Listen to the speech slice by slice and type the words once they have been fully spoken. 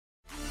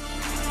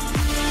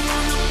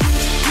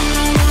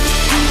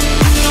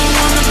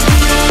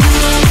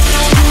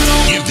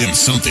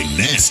something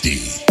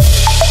nasty.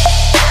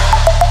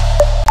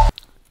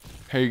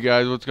 Hey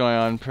guys, what's going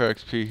on?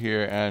 ProXP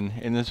here, and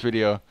in this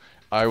video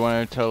I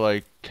wanted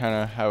to kind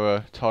of have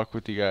a talk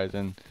with you guys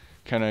and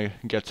kind of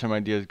get some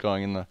ideas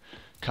going in the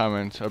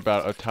comments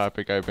about a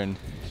topic I've been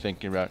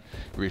thinking about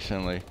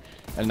recently.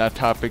 And that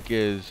topic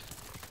is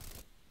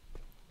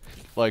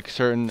like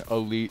certain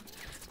elite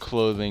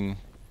clothing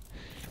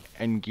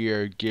and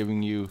gear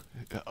giving you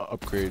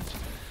upgrades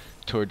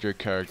towards your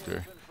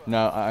character.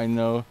 Now I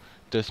know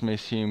this may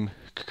seem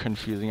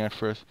confusing at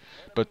first,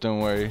 but don't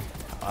worry,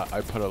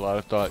 I put a lot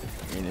of thought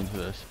into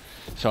this.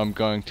 So I'm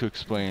going to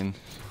explain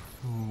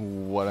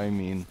what I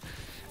mean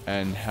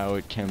and how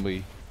it can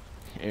be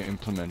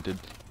implemented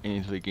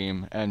into the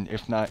game, and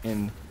if not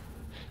in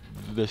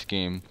this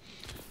game,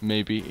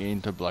 maybe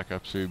into Black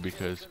Ops 3,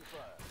 because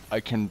I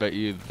can bet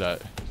you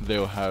that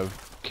they'll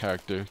have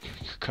character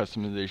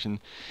customization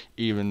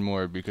even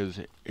more, because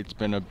it's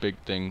been a big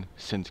thing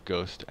since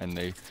Ghost, and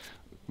they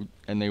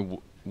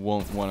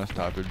won't want to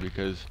stop it,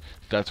 because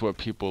that's what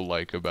people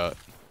like about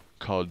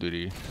Call of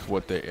Duty,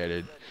 what they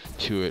added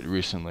to it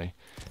recently.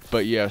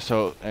 But yeah,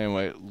 so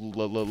anyway,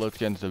 let's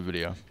get into the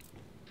video.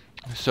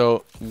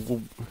 So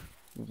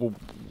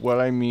what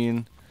I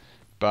mean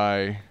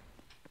by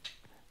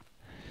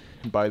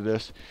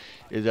this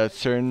is that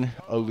certain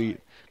elite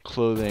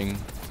clothing,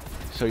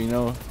 so you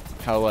know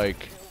how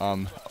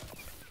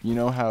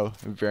how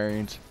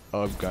variants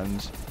of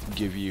guns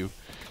give you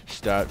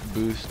stat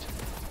boost.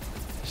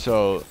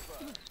 So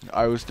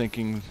I was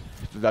thinking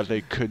that they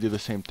could do the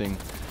same thing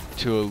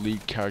to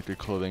elite character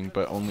clothing,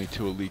 but only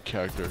to elite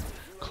character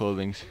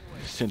clothing,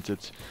 since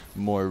it's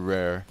more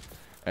rare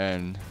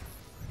and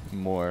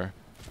more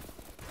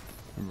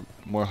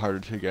harder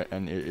to get,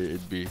 and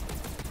it'd be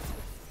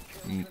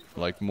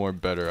more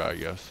better, I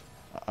guess.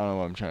 I don't know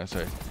what I'm trying to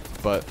say,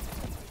 but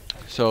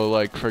so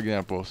like for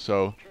example,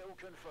 so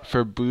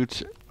for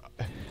boots,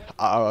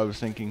 I was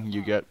thinking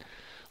you get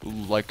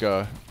like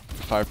a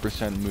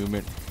 5%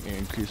 movement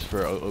increase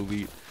for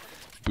elite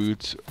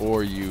boots,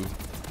 or you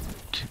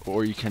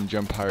can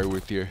jump higher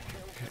with your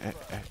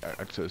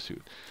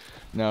exosuit.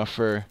 Now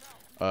for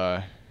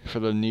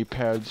the knee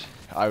pads,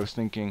 I was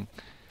thinking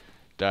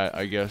that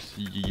I guess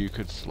you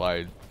could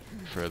slide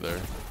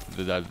further.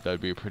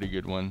 That'd be a pretty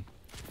good one.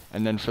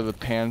 And then for the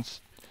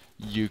pants,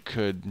 you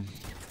could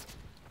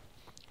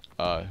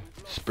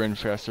sprint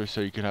faster,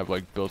 so you could have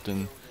like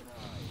built-in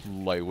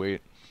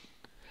lightweight.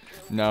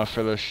 Now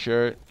for the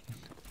shirt,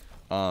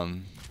 I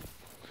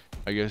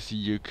guess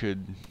you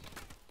could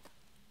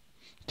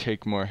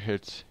take more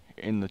hits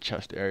in the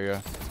chest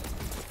area.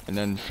 And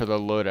then for the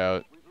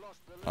loadout,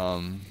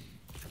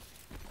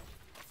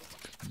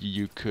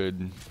 you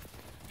could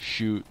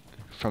shoot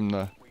from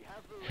the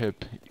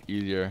hip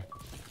easier.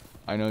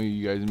 I know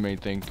you guys may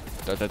think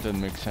that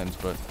doesn't make sense,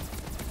 but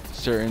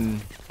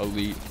certain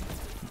elite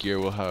gear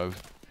will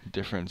have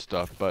different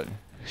stuff. But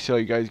so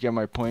you guys get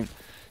my point.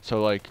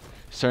 So like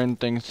certain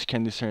things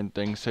can do certain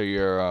things. So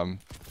your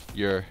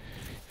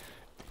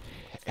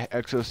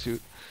exosuit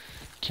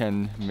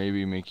can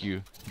maybe make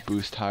you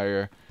boost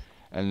higher,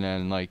 and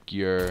then like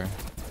your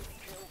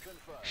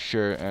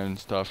shirt and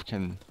stuff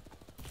can,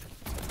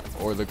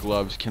 or the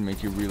gloves can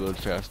make you reload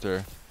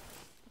faster,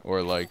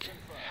 or like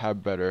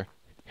have better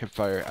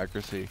hipfire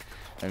accuracy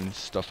and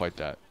stuff like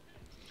that.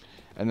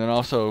 And then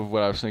also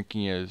what I was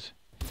thinking is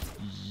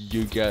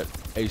you get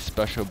a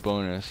special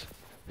bonus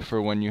for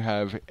when you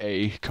have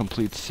a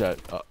complete set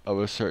of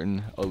a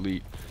certain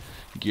elite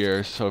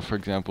gear. So for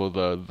example,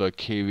 the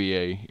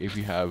KVA, if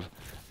you have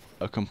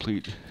a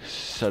complete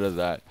set of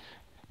that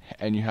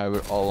and you have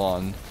it all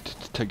on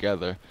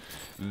together,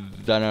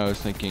 then I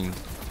was thinking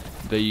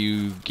that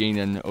you gain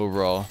an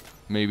overall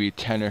maybe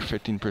 10 or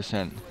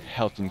 15%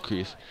 health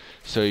increase,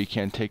 so you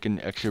can take an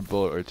extra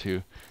bullet or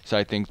two. So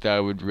I think that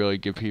would really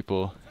give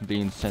people the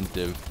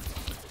incentive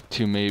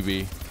to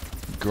maybe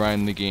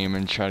grind the game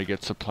and try to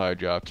get supply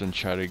drops and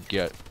try to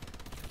get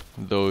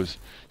those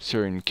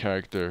certain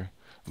character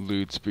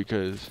loots,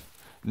 because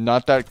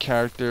not that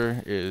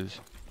character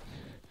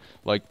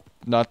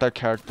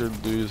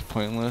loot is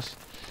pointless,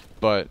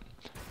 but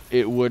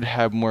it would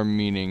have more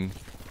meaning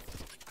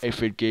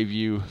if it gave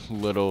you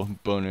little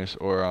bonus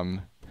or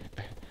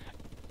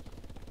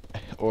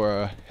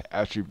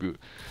attribute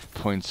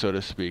points, so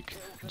to speak.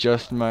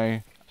 Just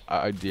my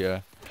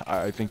idea.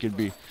 I think it'd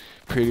be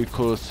pretty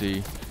cool to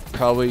see.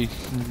 Probably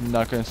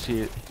not gonna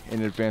see it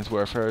in Advanced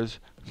Warfare's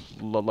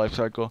life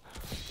cycle,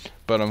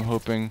 but I'm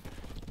hoping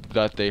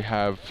that they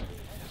have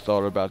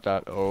thought about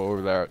that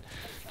over that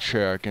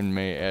track and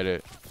may add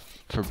it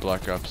for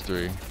Black Ops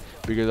 3,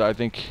 because I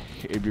think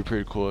it'd be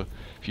pretty cool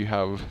if you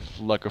have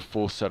like a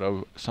full set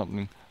of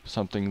something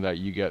that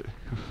you get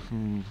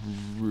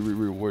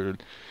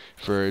rewarded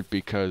for it,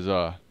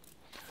 because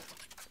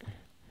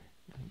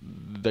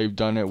they've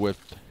done it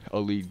with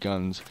elite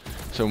guns,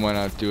 so why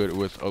not do it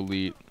with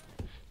elite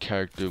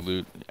character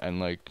loot and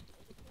like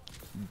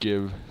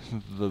give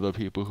the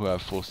people who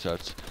have full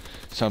sets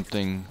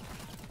something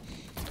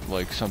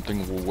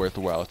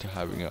worthwhile to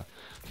having a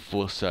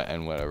full set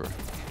and whatever.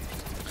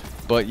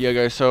 But yeah,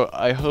 guys, so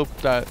I hope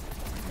that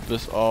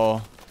this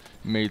all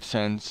made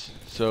sense.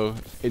 So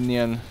in the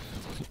end,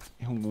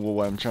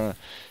 what I'm trying to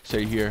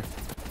say here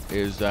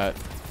is that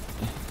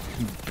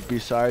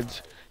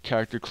besides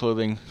character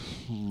clothing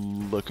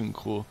looking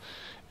cool,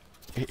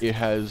 it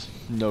has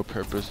no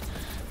purpose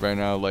right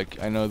now.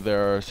 Like, I know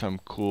there are some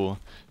cool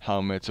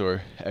helmets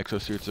or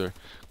exosuits or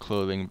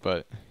clothing,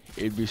 but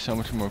it'd be so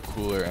much more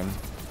cooler and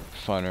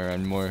funner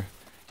and more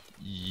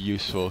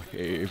useful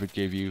if it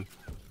gave you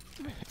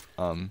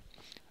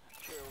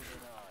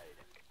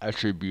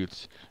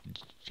attributes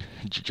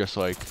just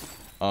like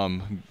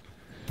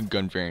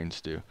gun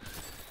variants do.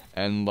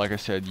 And like I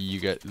said,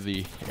 you get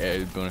the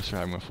added bonus for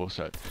having a full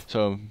set.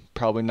 So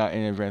probably not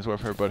in Advanced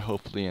Warfare, but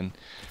hopefully in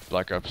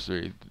Black Ops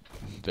 3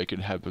 they could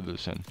have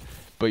this in.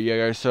 But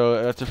yeah, guys,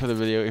 so that's it for the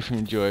video. If you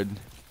enjoyed,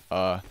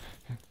 comment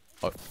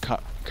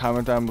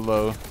down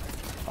below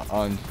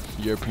on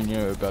your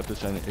opinion about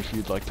this, and if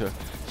you'd like to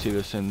see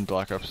this in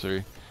Black Ops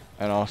 3,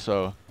 and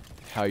also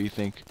how you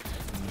think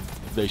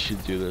they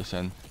should do this,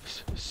 and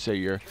say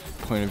your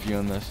point of view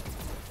on this.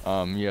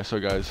 Yeah, so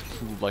guys,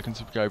 like and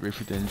subscribe if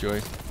you did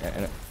enjoy,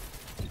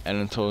 and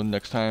until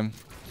next time,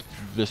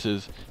 this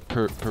is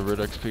Pervert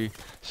XP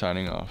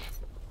signing off.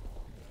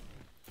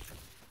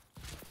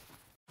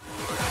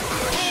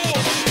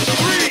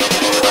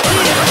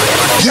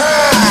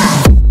 Yeah!